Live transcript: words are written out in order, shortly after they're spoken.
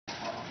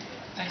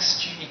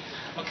Thanks, Jimmy.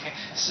 Okay,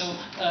 so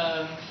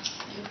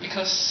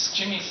because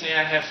Jimmy said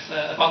I have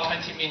about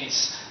 20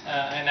 minutes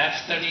and I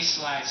have 30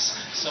 slides,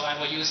 so I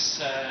will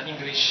use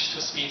English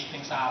to speed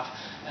things up.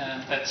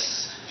 But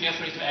feel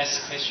free to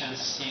ask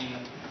questions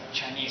in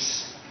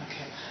Chinese.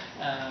 Okay.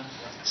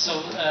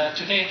 So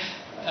today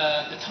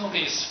the talk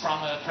is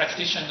from a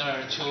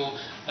practitioner to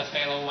a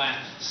fellow one.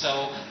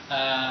 So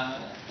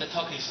the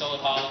talk is all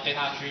about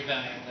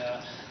data-driven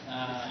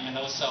and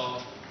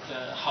also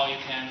how you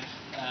can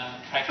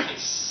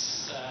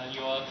practice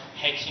your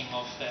hacking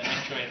of the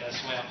Android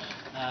as well.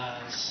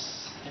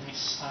 Let me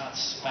start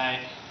by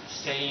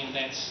saying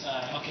that,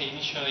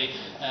 initially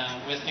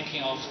we're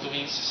thinking of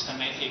doing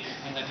systematic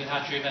and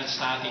data-driven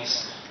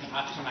studies in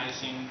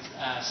optimizing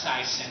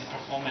size and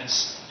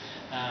performance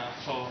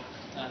for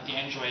the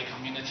Android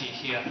community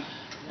here.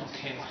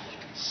 Okay,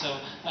 so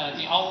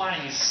the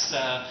outline is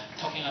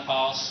talking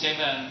about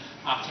 7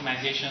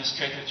 optimization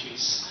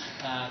strategies.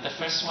 The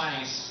first one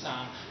is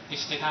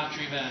this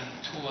data-driven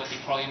tool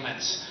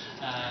deployment.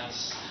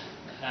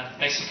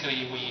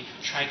 Basically, we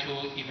try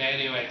to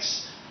evaluate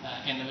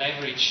and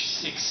leverage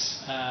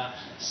six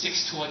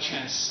tool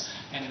chains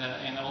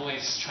and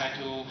always try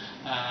to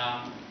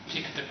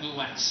pick the good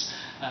ones.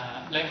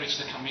 Leverage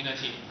the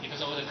community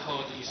because all the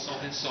code is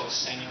open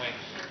source anyway,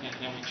 and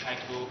then we try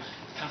to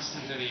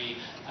constantly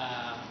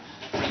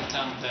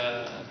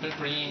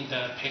bring in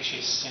the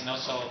patches and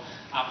also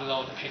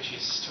upload the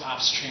patches to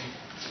upstream.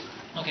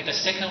 Okay, the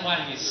second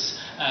one is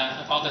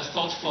about the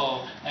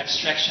thoughtful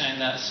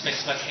abstraction and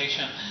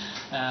specification.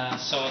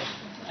 So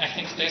I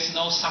think there's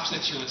no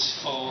substitute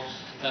for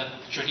the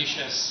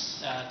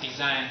judicious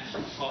design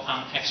for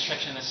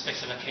abstraction and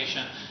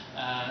specification.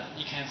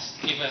 It can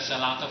give us a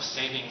lot of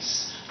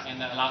savings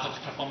and a lot of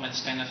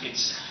performance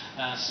benefits.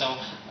 So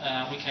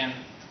we can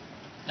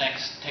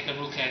take a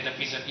look at the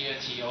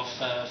feasibility of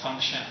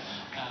function.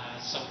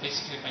 So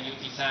basically, when you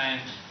design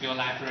your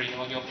library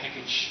or your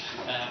package,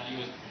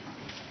 you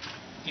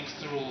think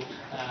through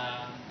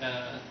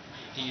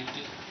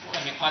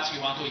what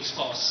you want to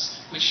expose,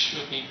 which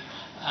should be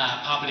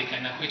public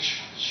and which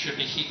should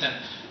be hidden,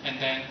 and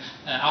then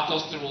I'll go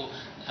through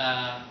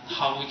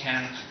how we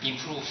can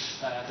improve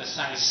the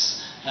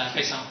size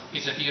based on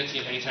feasibility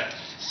later.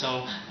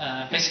 So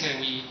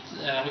basically,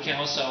 we can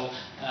also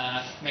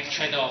make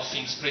trade-off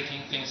in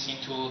splitting things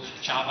into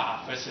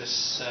Java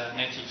versus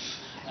native.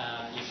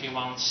 If you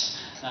want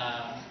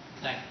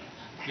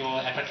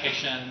your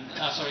application,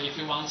 if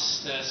you want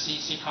the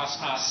C++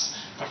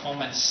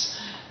 performance,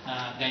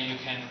 then you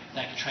can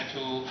try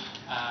to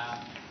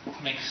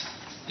make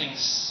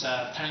things,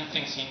 turn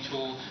things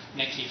into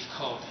native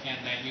code, and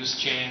then use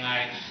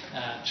JNI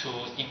to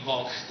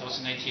invoke those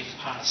native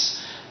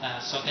parts.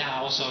 So there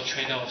are also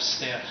trade-offs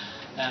there,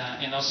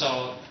 and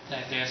also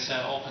there's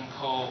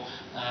OpenCore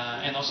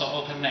and also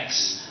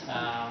OpenMax.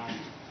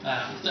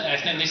 I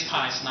think this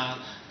part is not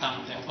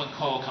done. The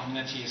OpenCore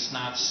community is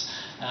not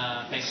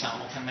based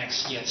on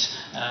OpenMax yet,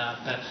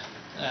 but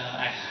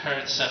I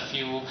heard a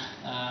few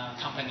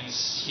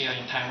companies here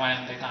in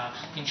Taiwan that are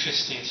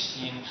interested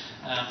in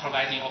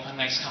providing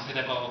OpenMax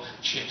compatible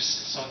chips,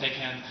 so they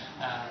can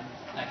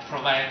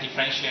provide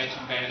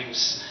differentiating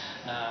values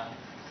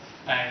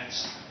by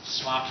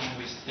swapping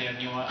with their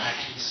newer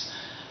IPs.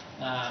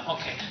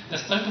 Okay, the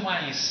third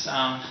one is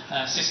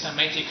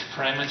systematic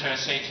parameter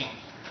setting.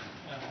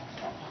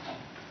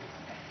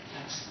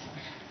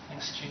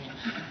 Thanks, Jimmy.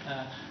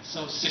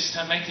 So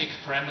systematic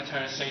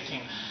parameter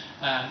setting.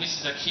 This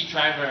is a key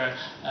driver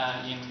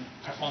in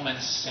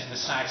performance and the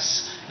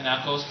size, and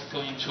I'll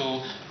go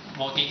into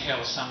more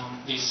details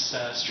on this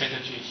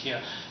strategy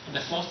here. And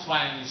the fourth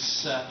one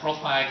is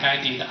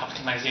profile-guided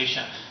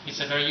optimization. It's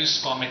a very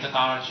useful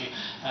methodology.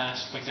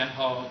 For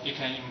example, you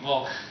can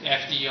invoke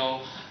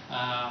FDO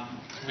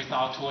with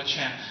our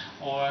Toolchain,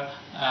 or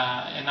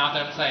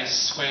another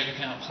place where you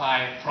can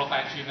apply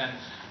profile-driven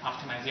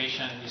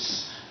optimization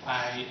is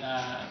by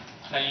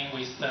playing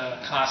with the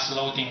class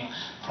loading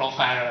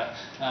profiler.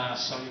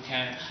 So you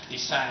can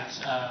decide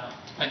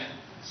when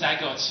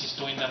Zygote is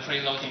doing the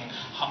preloading,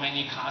 how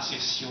many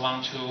classes you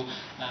want to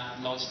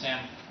load them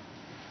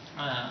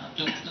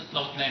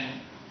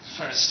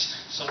first.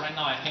 So right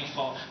now, I think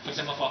for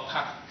example, for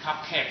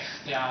Cupcake,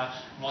 there are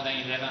more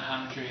than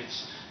 1,100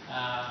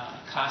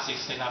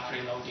 classes that are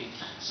preloaded.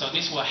 So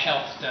this will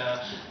help the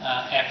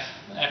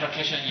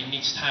application in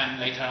its time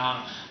later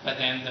on, but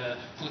then the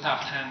boot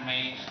up time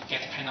may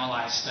get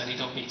penalized a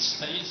little bit.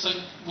 So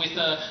with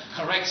the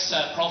correct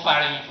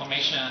profiling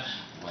information,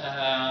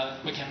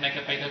 we can make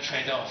a better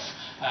trade-off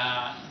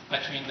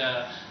between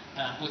the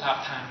boot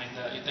up time and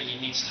the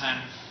init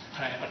time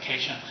per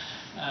application.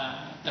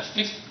 The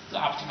fifth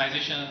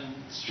optimization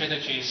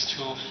strategy is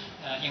to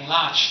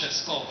enlarge the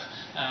scope.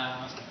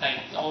 Like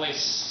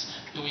always,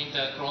 doing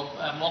the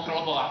more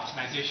global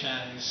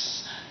optimization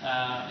is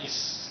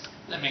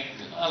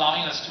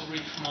allowing us to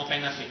reap more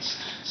benefits.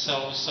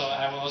 So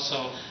I will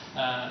also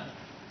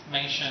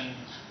mention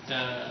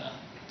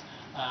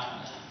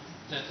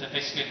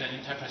basically the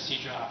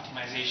interprocedural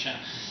optimization.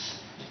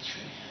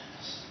 Actually,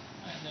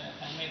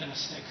 I made a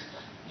mistake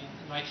in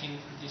writing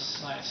these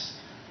slides.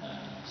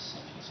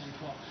 So for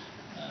example,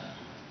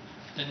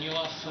 the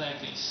newer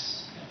flag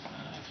is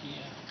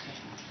here. Okay.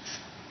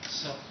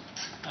 So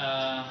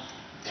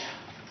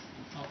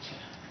okay,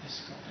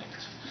 let's go back to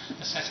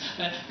the slides.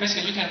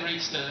 Basically, you can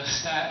read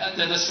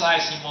the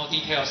slides in more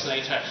details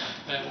later.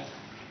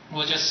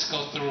 We'll just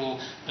go through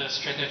the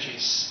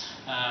strategies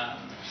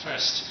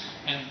first.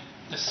 And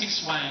the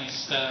sixth one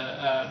is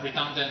the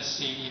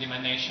redundancy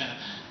elimination.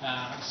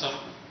 So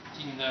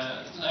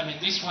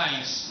this one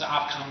is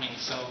upcoming.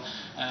 So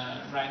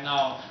right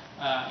now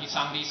it's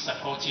only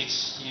supported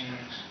in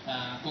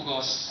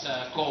Google's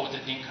Gold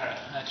linker,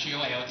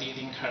 GOLD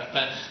linker,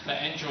 but the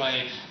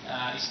Android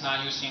is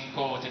not using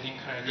Gold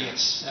linker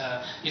yet.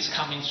 It's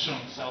coming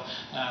soon. So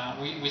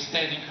with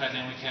that linker,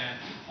 then we can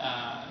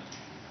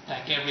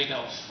get rid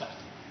of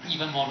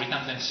even more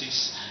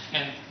redundancies.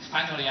 And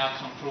finally, I'll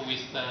conclude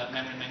with the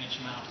memory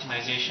management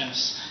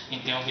optimizations in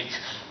Delphic.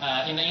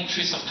 In the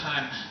interest of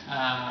time,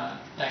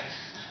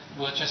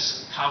 we'll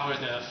just cover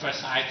the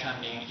first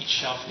item in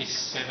each of these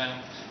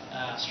 7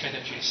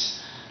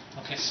 strategies.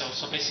 Okay,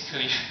 so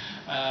basically,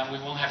 we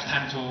won't have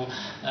time to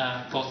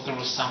go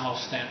through some of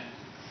them.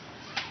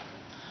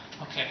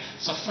 Okay,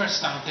 so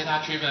first on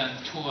data-driven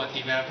tool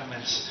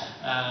development.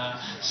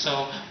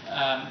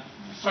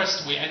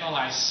 First, we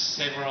analyze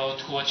several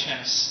tool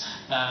chains.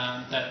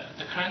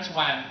 The current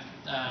one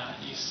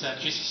is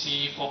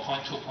GCC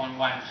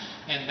 4.2.1,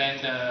 and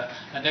then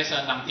there's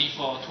a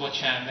non-default tool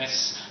chain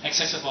that's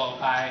accessible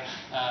by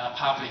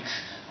public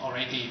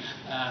already.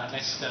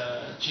 That's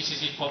the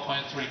GCC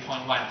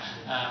 4.3.1.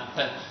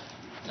 But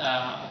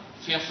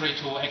feel free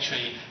to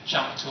actually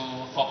jump to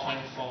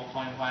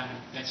 4.4.1.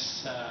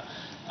 That's the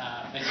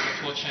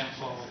tool chain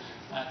for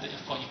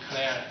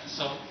Eclair.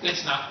 So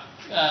that's not.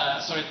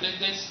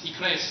 This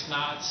Eclair is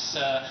not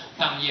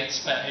done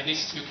yet, but at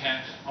least you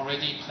can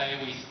already play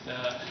with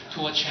the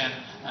tool chain.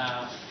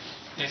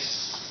 The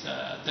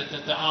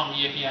ARM,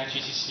 EAPI,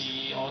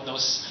 GCC, all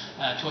those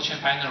tool chain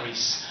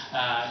binaries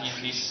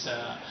in this.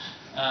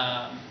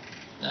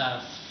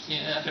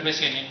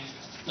 Basically, in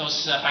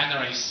those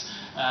binaries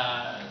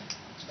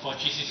for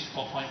GCC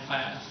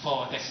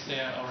 4.4, that's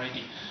there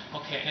already.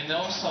 Okay, and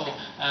also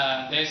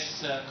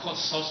there's code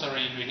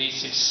sorcery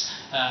releases.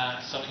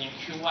 So in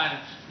Q1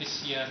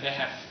 this year, they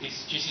have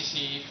this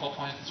GCC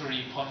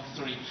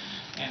 4.3.3,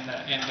 and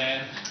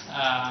then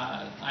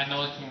I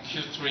know in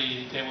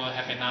Q3 they will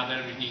have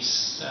another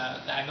release.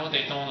 I know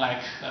they don't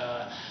like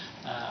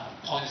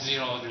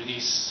 0.0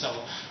 release,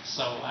 so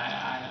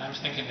I'm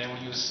thinking they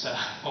will use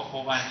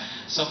 4.1.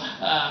 So,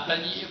 but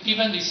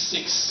given these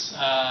 6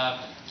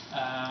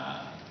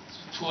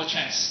 tool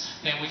chains,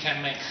 then we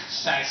can make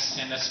size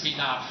and speed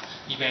up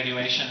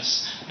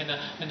evaluations. And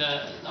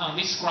on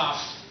this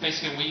graph,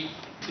 basically we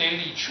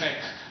daily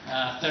track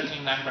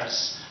 13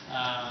 members.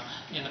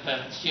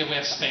 But here we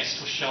have space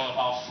to show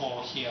about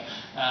 4 here.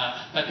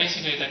 But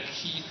basically the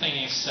key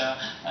thing is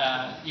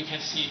you can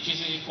see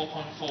GCC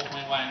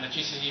 4.4.1 and the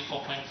GCC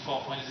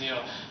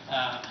 4.4.0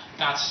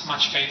 got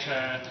much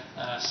better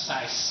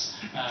size.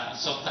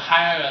 So the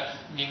higher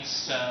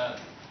means the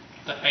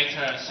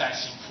better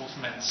size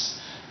improvements.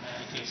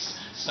 It is.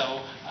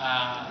 So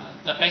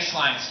the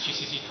baseline is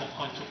GCC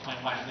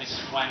 4.2.1. This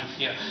one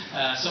here.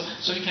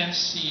 So you can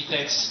see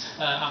that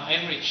on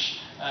average,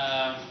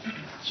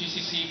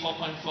 GCC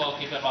 4.4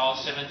 give about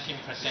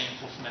 17%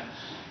 improvement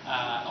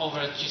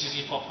over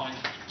GCC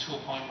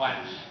 4.2.1,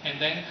 and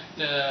then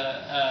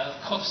the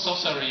code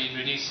sorcery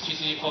release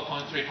GCC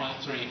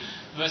 4.3.3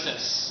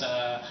 versus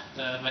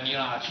the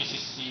vanilla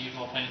GCC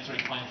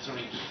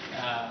 4.3.3.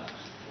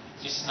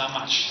 It's not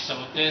much,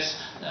 so there's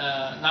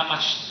not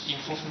much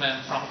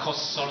improvement from code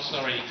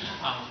sorcery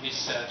on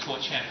this tool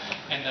chain.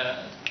 And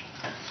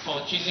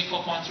for GCC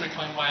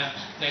 4.3.1,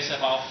 there's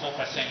about 4%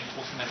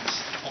 improvement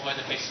over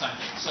the baseline.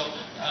 So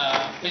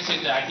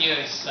basically the idea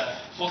is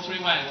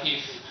 4.3.1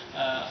 give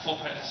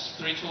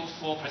 3 to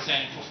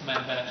 4%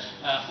 improvement, but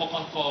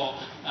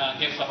 4.4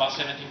 give about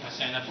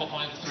 17%, and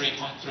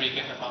 4.3.3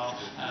 give about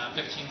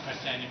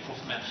 15%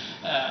 improvement.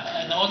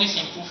 And all this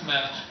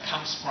improvement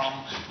comes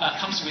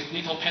with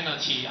little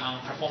penalty on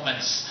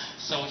performance.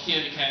 So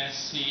here you can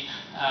see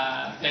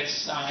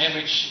that's on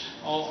average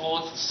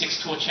all 6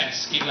 tool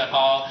chains give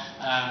about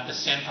the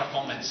same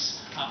performance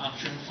on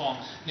Dreamform.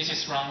 This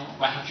is run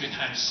 100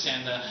 times,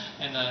 and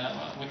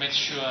we make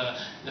sure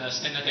the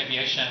standard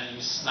deviation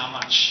is not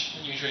much.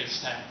 Usually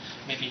it's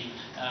maybe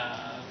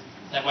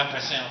that 1% of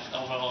the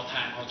overall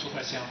time or 2%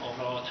 of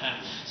overall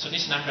time. So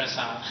these numbers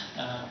are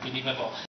believable.